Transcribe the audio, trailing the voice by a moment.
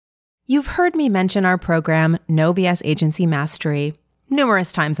You've heard me mention our program, No BS Agency Mastery,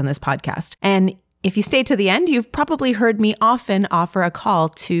 numerous times on this podcast. And if you stay to the end, you've probably heard me often offer a call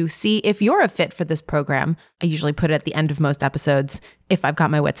to see if you're a fit for this program. I usually put it at the end of most episodes if I've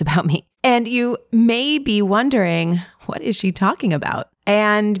got my wits about me. And you may be wondering, what is she talking about?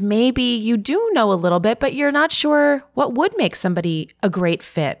 And maybe you do know a little bit, but you're not sure what would make somebody a great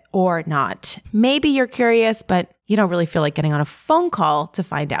fit or not. Maybe you're curious, but you don't really feel like getting on a phone call to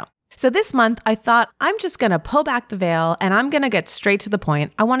find out. So this month, I thought I'm just going to pull back the veil and I'm going to get straight to the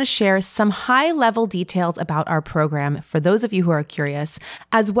point. I want to share some high-level details about our program for those of you who are curious,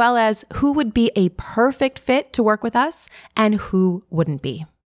 as well as who would be a perfect fit to work with us and who wouldn't be.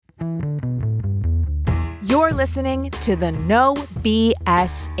 You're listening to the No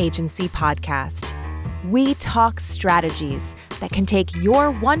BS Agency Podcast. We talk strategies that can take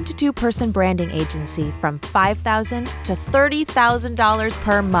your 1 to 2 person branding agency from $5,000 to $30,000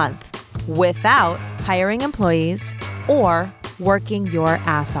 per month without hiring employees or working your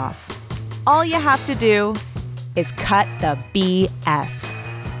ass off. All you have to do is cut the BS.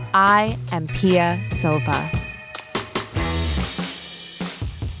 I am Pia Silva.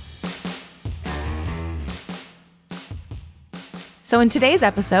 So in today's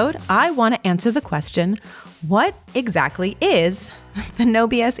episode, I want to answer the question, what exactly is the No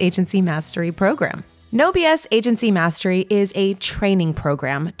BS Agency Mastery Program? No BS Agency Mastery is a training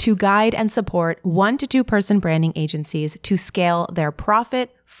program to guide and support 1 to 2 person branding agencies to scale their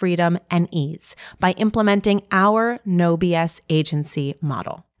profit, freedom, and ease by implementing our No BS agency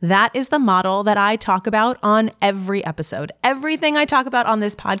model. That is the model that I talk about on every episode. Everything I talk about on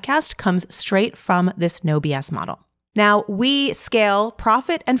this podcast comes straight from this No BS model. Now, we scale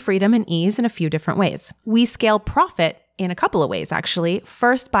profit and freedom and ease in a few different ways. We scale profit in a couple of ways, actually.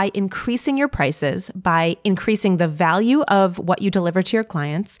 First, by increasing your prices, by increasing the value of what you deliver to your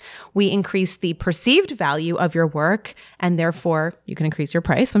clients. We increase the perceived value of your work, and therefore you can increase your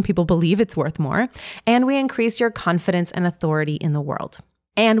price when people believe it's worth more. And we increase your confidence and authority in the world.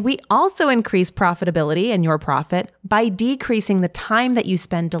 And we also increase profitability and your profit by decreasing the time that you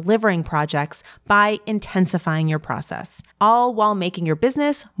spend delivering projects by intensifying your process, all while making your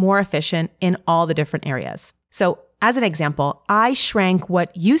business more efficient in all the different areas. So as an example, I shrank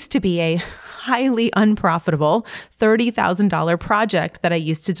what used to be a highly unprofitable $30,000 project that I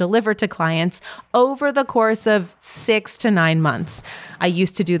used to deliver to clients over the course of 6 to 9 months. I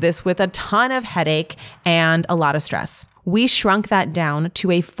used to do this with a ton of headache and a lot of stress. We shrunk that down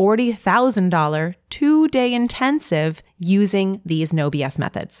to a $40,000 2-day intensive using these No BS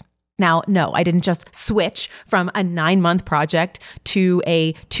methods. Now, no, I didn't just switch from a 9-month project to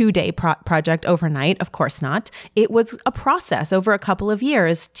a 2-day project overnight. Of course not. It was a process over a couple of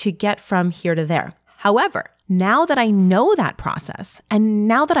years to get from here to there. However, now that I know that process, and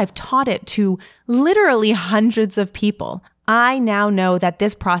now that I've taught it to literally hundreds of people, I now know that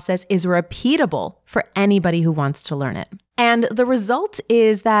this process is repeatable for anybody who wants to learn it. And the result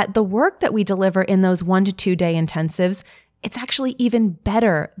is that the work that we deliver in those 1 to 2 day intensives, it's actually even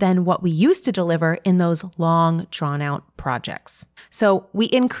better than what we used to deliver in those long, drawn-out projects. So we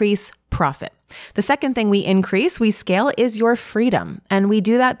increase profit. The second thing we scale is your freedom. And we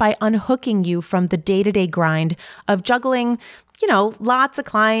do that by unhooking you from the day-to-day grind of juggling, lots of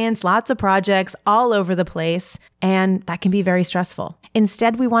clients, lots of projects all over the place. And that can be very stressful.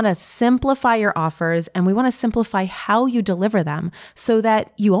 Instead, we want to simplify your offers and we want to simplify how you deliver them so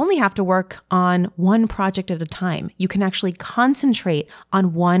that you only have to work on one project at a time. You can actually concentrate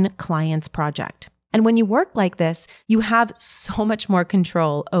on one client's project. And when you work like this, you have so much more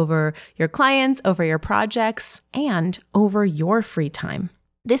control over your clients, over your projects, and over your free time.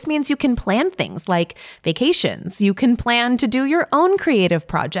 This means you can plan things like vacations, you can plan to do your own creative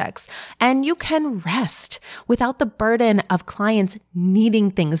projects, and you can rest without the burden of clients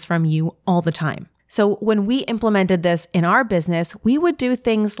needing things from you all the time. So when we implemented this in our business, we would do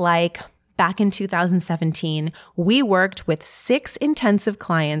things like back in 2017, we worked with 6 intensive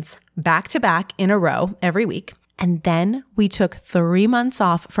clients back to back in a row every week. And then we took 3 months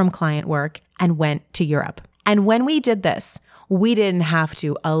off from client work and went to Europe. And when we did this, we didn't have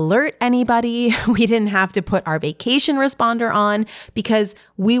to alert anybody. We didn't have to put our vacation responder on because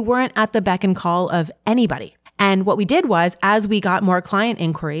we weren't at the beck and call of anybody. And what we did was, as we got more client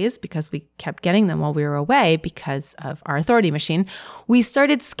inquiries, because we kept getting them while we were away because of our authority machine, we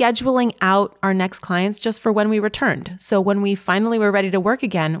started scheduling out our next clients just for when we returned. So when we finally were ready to work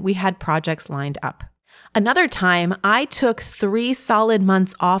again, we had projects lined up. Another time, I took 3 solid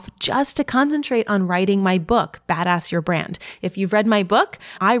months off just to concentrate on writing my book, Badass Your Brand. If you've read my book,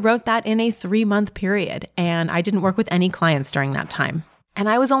 I wrote that in a 3-month period, and I didn't work with any clients during that time. And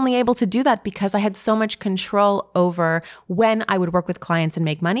I was only able to do that because I had so much control over when I would work with clients and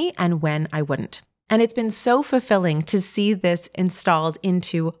make money and when I wouldn't. And it's been so fulfilling to see this installed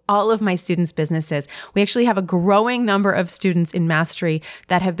into all of my students' businesses. We actually have a growing number of students in Mastery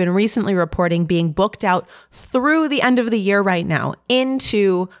that have been recently reporting being booked out through the end of the year right now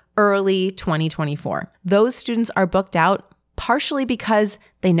into early 2024. Those students are booked out partially because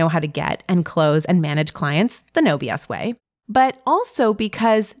they know how to get and close and manage clients the No BS way, but also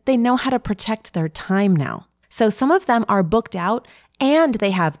because they know how to protect their time now. So some of them are booked out and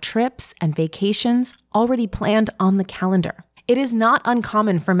they have trips and vacations already planned on the calendar. It is not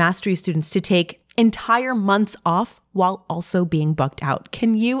uncommon for Mastery students to take entire months off while also being booked out.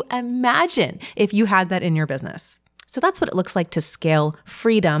 Can you imagine if you had that in your business? So that's what it looks like to scale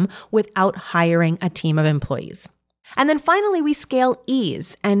freedom without hiring a team of employees. And then finally, we scale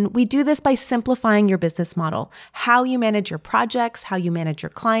ease. And we do this by simplifying your business model, how you manage your projects, how you manage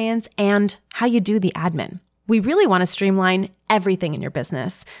your clients, and how you do the admin. We really want to streamline everything in your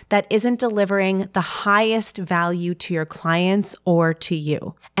business that isn't delivering the highest value to your clients or to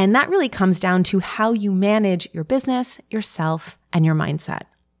you. And that really comes down to how you manage your business, yourself, and your mindset.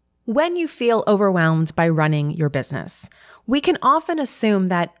 When you feel overwhelmed by running your business, we can often assume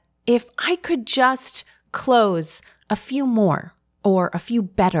that if I could just close a few more or a few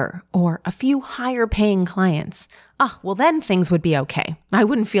better or a few higher paying clients, well, then things would be okay. I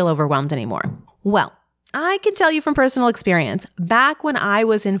wouldn't feel overwhelmed anymore. Well, I can tell you from personal experience, back when I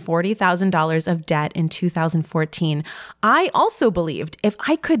was in $40,000 of debt in 2014, I also believed if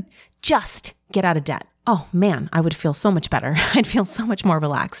I could just get out of debt, oh man, I would feel so much better. I'd feel so much more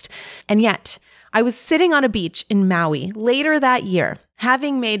relaxed. And yet, I was sitting on a beach in Maui later that year,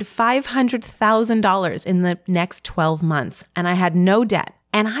 having made $500,000 in the next 12 months, and I had no debt,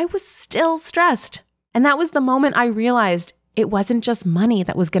 and I was still stressed. And that was the moment I realized it wasn't just money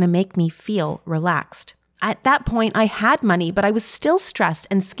that was going to make me feel relaxed. At that point, I had money, but I was still stressed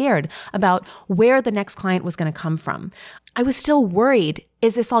and scared about where the next client was going to come from. I was still worried,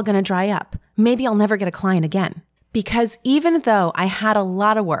 is this all going to dry up? Maybe I'll never get a client again. Because even though I had a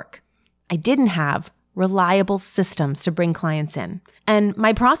lot of work, I didn't have reliable systems to bring clients in. And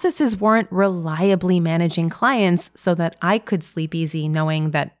my processes weren't reliably managing clients so that I could sleep easy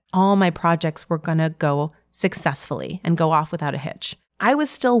knowing that all my projects were going to go successfully and go off without a hitch. I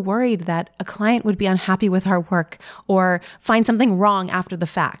was still worried that a client would be unhappy with our work or find something wrong after the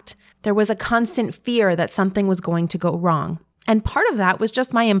fact. There was a constant fear that something was going to go wrong. And part of that was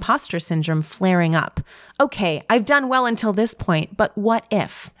just my imposter syndrome flaring up. Okay, I've done well until this point, but what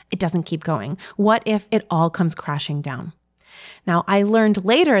if it doesn't keep going? What if it all comes crashing down? Now, I learned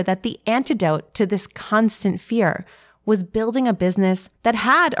later that the antidote to this constant fear was building a business that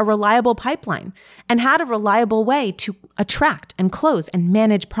had a reliable pipeline and had a reliable way to attract and close and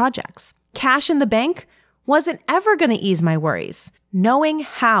manage projects. Cash in the bank wasn't ever going to ease my worries. Knowing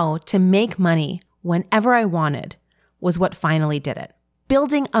how to make money whenever I wanted was what finally did it.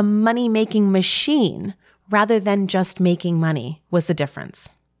 Building a money-making machine rather than just making money was the difference.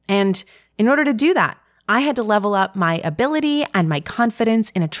 And in order to do that, I had to level up my ability and my confidence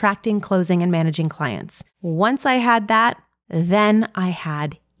in attracting, closing, and managing clients. Once I had that, then I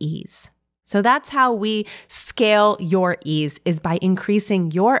had ease. So that's how we scale your ease, is by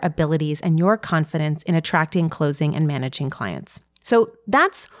increasing your abilities and your confidence in attracting, closing, and managing clients. So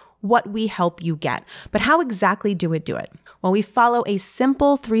that's what we help you get. But how exactly do we do it? Well, we follow a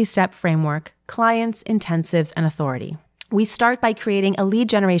simple 3-step framework: clients, intensives, and authority. We start by creating a lead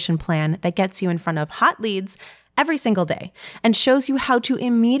generation plan that gets you in front of hot leads every single day and shows you how to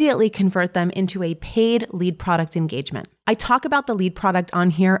immediately convert them into a paid lead product engagement. I talk about the lead product on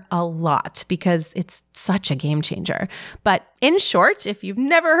here a lot because it's such a game changer. But in short, if you've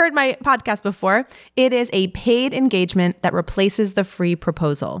never heard my podcast before, it is a paid engagement that replaces the free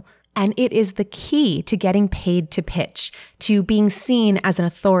proposal. And it is the key to getting paid to pitch, to being seen as an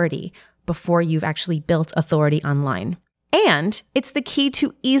authority before you've actually built authority online. And it's the key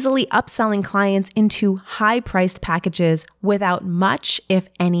to easily upselling clients into high-priced packages without much, if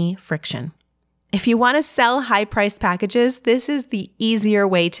any, friction. If you want to sell high-priced packages, this is the easier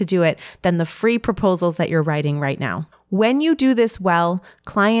way to do it than the free proposals that you're writing right now. When you do this well,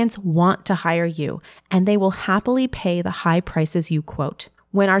 clients want to hire you, and they will happily pay the high prices you quote.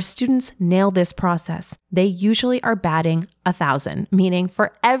 When our students nail this process, they usually are batting 1,000, meaning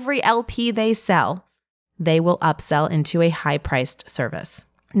for every LP they sell, they will upsell into a high-priced service.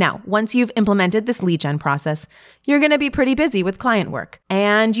 Now, once you've implemented this lead gen process, you're going to be pretty busy with client work,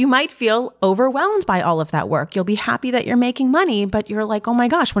 and you might feel overwhelmed by all of that work. You'll be happy that you're making money, but you're like, oh my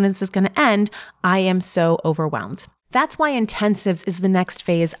gosh, when is this going to end? I am so overwhelmed. That's why intensives is the next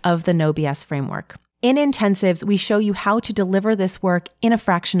phase of the No BS framework. In intensives, we show you how to deliver this work in a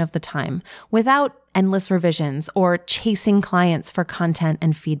fraction of the time without endless revisions or chasing clients for content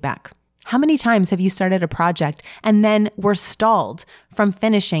and feedback. How many times have you started a project and then were stalled from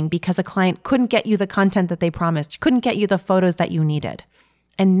finishing because a client couldn't get you the content that they promised, couldn't get you the photos that you needed?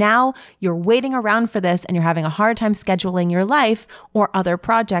 And now you're waiting around for this and you're having a hard time scheduling your life or other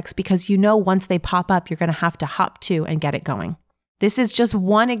projects because you know once they pop up, you're going to have to hop to and get it going. This is just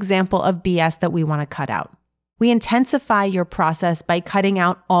one example of BS that we want to cut out. We intensify your process by cutting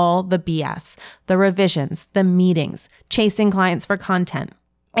out all the BS, the revisions, the meetings, chasing clients for content,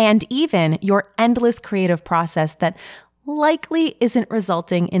 and even your endless creative process that likely isn't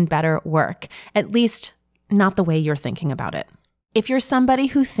resulting in better work, at least not the way you're thinking about it. If you're somebody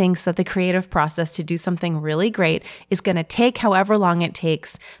who thinks that the creative process to do something really great is going to take however long it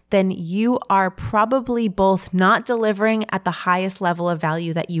takes, then you are probably both not delivering at the highest level of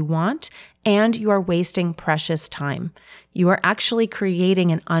value that you want, and you are wasting precious time. You are actually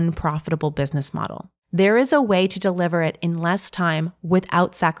creating an unprofitable business model. There is a way to deliver it in less time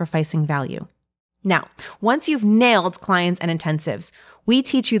without sacrificing value. Now, once you've nailed clients and intensives, we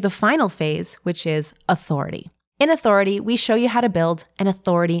teach you the final phase, which is authority. In Authority, we show you how to build an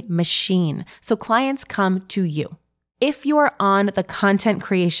authority machine so clients come to you. If you're on the content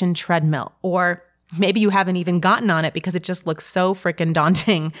creation treadmill, or maybe you haven't even gotten on it because it just looks so freaking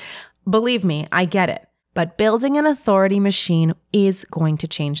daunting, believe me, I get it. But building an authority machine is going to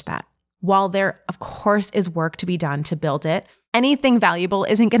change that. While there, of course, is work to be done to build it, anything valuable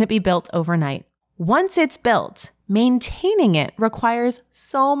isn't going to be built overnight. Once it's built, maintaining it requires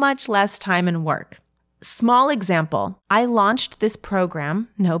so much less time and work. Small example, I launched this program,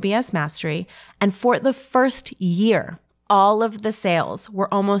 No BS Mastery, and for the first year, all of the sales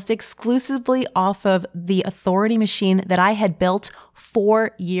were almost exclusively off of the authority machine that I had built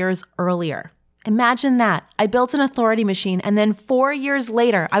 4 years earlier. Imagine that. I built an authority machine, and then 4 years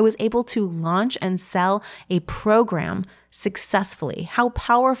later, I was able to launch and sell a program successfully. How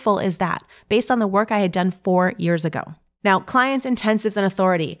powerful is that based on the work I had done 4 years ago? Now, clients, intensives, and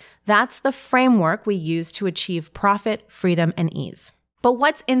authority, that's the framework we use to achieve profit, freedom, and ease. But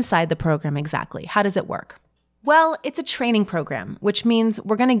what's inside the program exactly? How does it work? Well, it's a training program, which means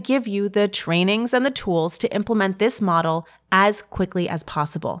we're going to give you the trainings and the tools to implement this model as quickly as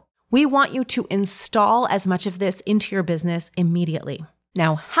possible. We want you to install as much of this into your business immediately.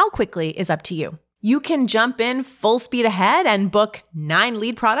 Now, how quickly is up to you. You can jump in full speed ahead and book 9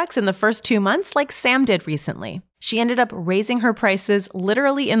 lead products in the first 2 months like Sam did recently. She ended up raising her prices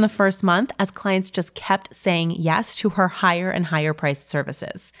literally in the first month as clients just kept saying yes to her higher and higher priced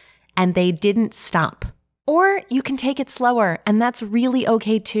services. And they didn't stop. Or you can take it slower, and that's really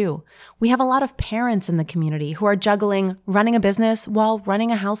okay too. We have a lot of parents in the community who are juggling running a business while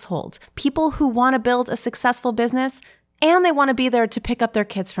running a household. People who want to build a successful business and they want to be there to pick up their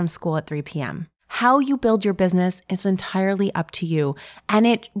kids from school at 3 p.m. How you build your business is entirely up to you, and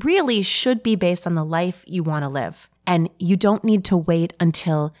it really should be based on the life you want to live. And you don't need to wait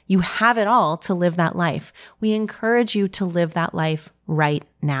until you have it all to live that life. We encourage you to live that life right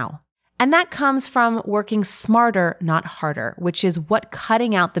now. And that comes from working smarter, not harder, which is what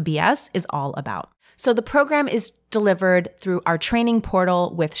cutting out the BS is all about. So the program is delivered through our training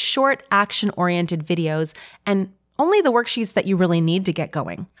portal with short action-oriented videos and only the worksheets that you really need to get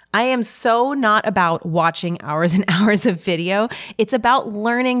going. I am so not about watching hours and hours of video. It's about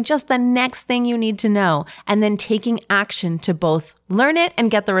learning just the next thing you need to know and then taking action to both learn it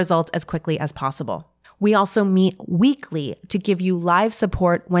and get the results as quickly as possible. We also meet weekly to give you live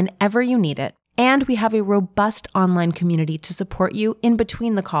support whenever you need it. And we have a robust online community to support you in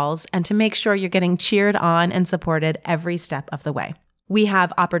between the calls and to make sure you're getting cheered on and supported every step of the way. We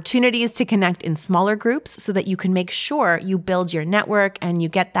have opportunities to connect in smaller groups so that you can make sure you build your network and you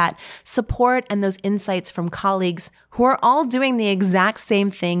get that support and those insights from colleagues who are all doing the exact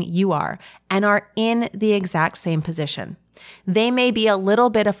same thing you are and are in the exact same position. They may be a little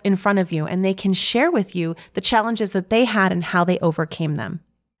bit in front of you and they can share with you the challenges that they had and how they overcame them.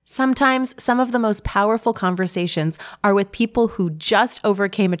 Sometimes some of the most powerful conversations are with people who just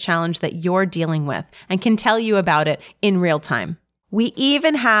overcame a challenge that you're dealing with and can tell you about it in real time. We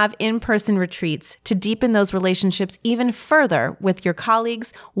even have in-person retreats to deepen those relationships even further with your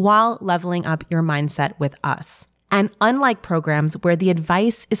colleagues while leveling up your mindset with us. And unlike programs where the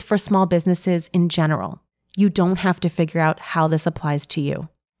advice is for small businesses in general, you don't have to figure out how this applies to you.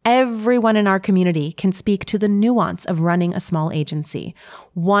 Everyone in our community can speak to the nuance of running a small agency,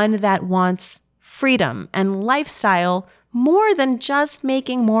 one that wants freedom and lifestyle, more than just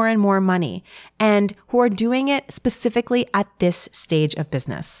making more and more money, and who are doing it specifically at this stage of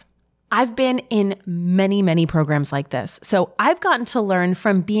business. I've been in many, many programs like this, so I've gotten to learn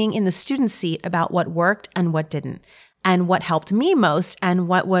from being in the student seat about what worked and what didn't, and what helped me most and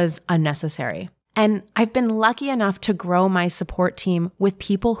what was unnecessary. And I've been lucky enough to grow my support team with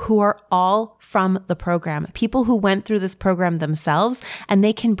people who are all from the program, people who went through this program themselves, and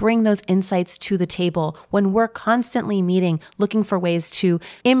they can bring those insights to the table when we're constantly meeting, looking for ways to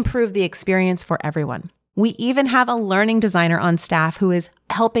improve the experience for everyone. We even have a learning designer on staff who is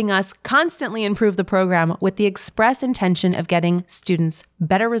helping us constantly improve the program with the express intention of getting students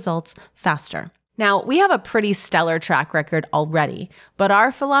better results faster. Now, we have a pretty stellar track record already, but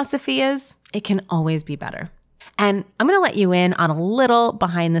our philosophy is it can always be better. And I'm going to let you in on a little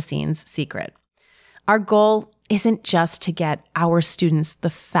behind the scenes secret. Our goal isn't just to get our students the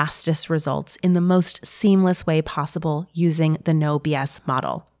fastest results in the most seamless way possible using the No BS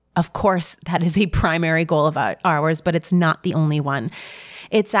model. Of course, that is a primary goal of ours, but it's not the only one.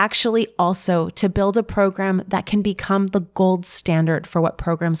 It's actually also to build a program that can become the gold standard for what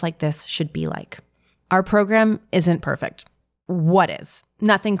programs like this should be like. Our program isn't perfect. What is?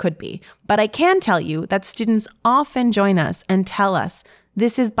 Nothing could be. But I can tell you that students often join us and tell us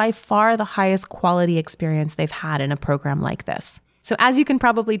this is by far the highest quality experience they've had in a program like this. So as you can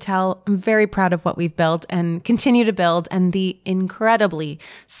probably tell, I'm very proud of what we've built and continue to build, and the incredibly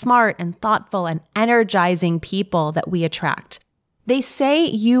smart and thoughtful and energizing people that we attract. They say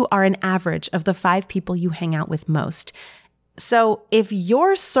you are an average of the 5 people you hang out with most. So if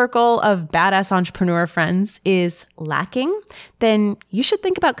your circle of badass entrepreneur friends is lacking, then you should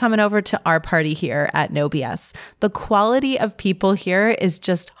think about coming over to our party here at No BS. The quality of people here is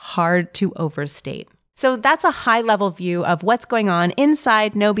just hard to overstate. So that's a high-level view of what's going on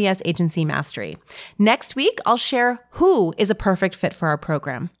inside No BS Agency Mastery. Next week, I'll share who is a perfect fit for our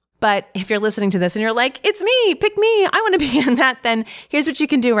program. But if you're listening to this and you're like, it's me, pick me, I want to be in that, then here's what you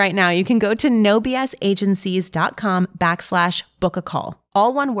can do right now. You can go to nobsagencies.com/book a call.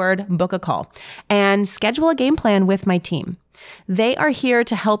 All one word, book a call, and schedule a game plan with my team. They are here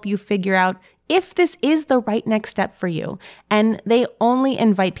to help you figure out if this is the right next step for you. And they only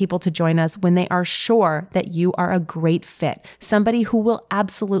invite people to join us when they are sure that you are a great fit, somebody who will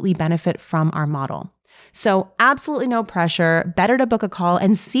absolutely benefit from our model. So absolutely no pressure, better to book a call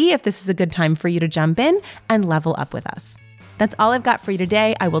and see if this is a good time for you to jump in and level up with us. That's all I've got for you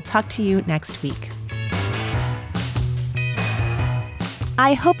today. I will talk to you next week.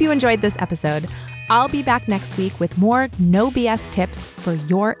 I hope you enjoyed this episode. I'll be back next week with more No BS tips for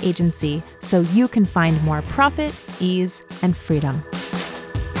your agency so you can find more profit, ease, and freedom.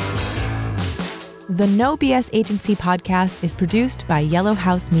 The No BS Agency podcast is produced by Yellow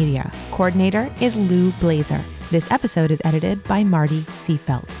House Media. Coordinator is Lou Blazer. This episode is edited by Marty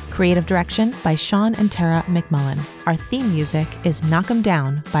Seafelt. Creative direction by Sean and Tara McMullen. Our theme music is Knock 'em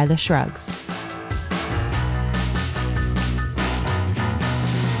Down by The Shrugs.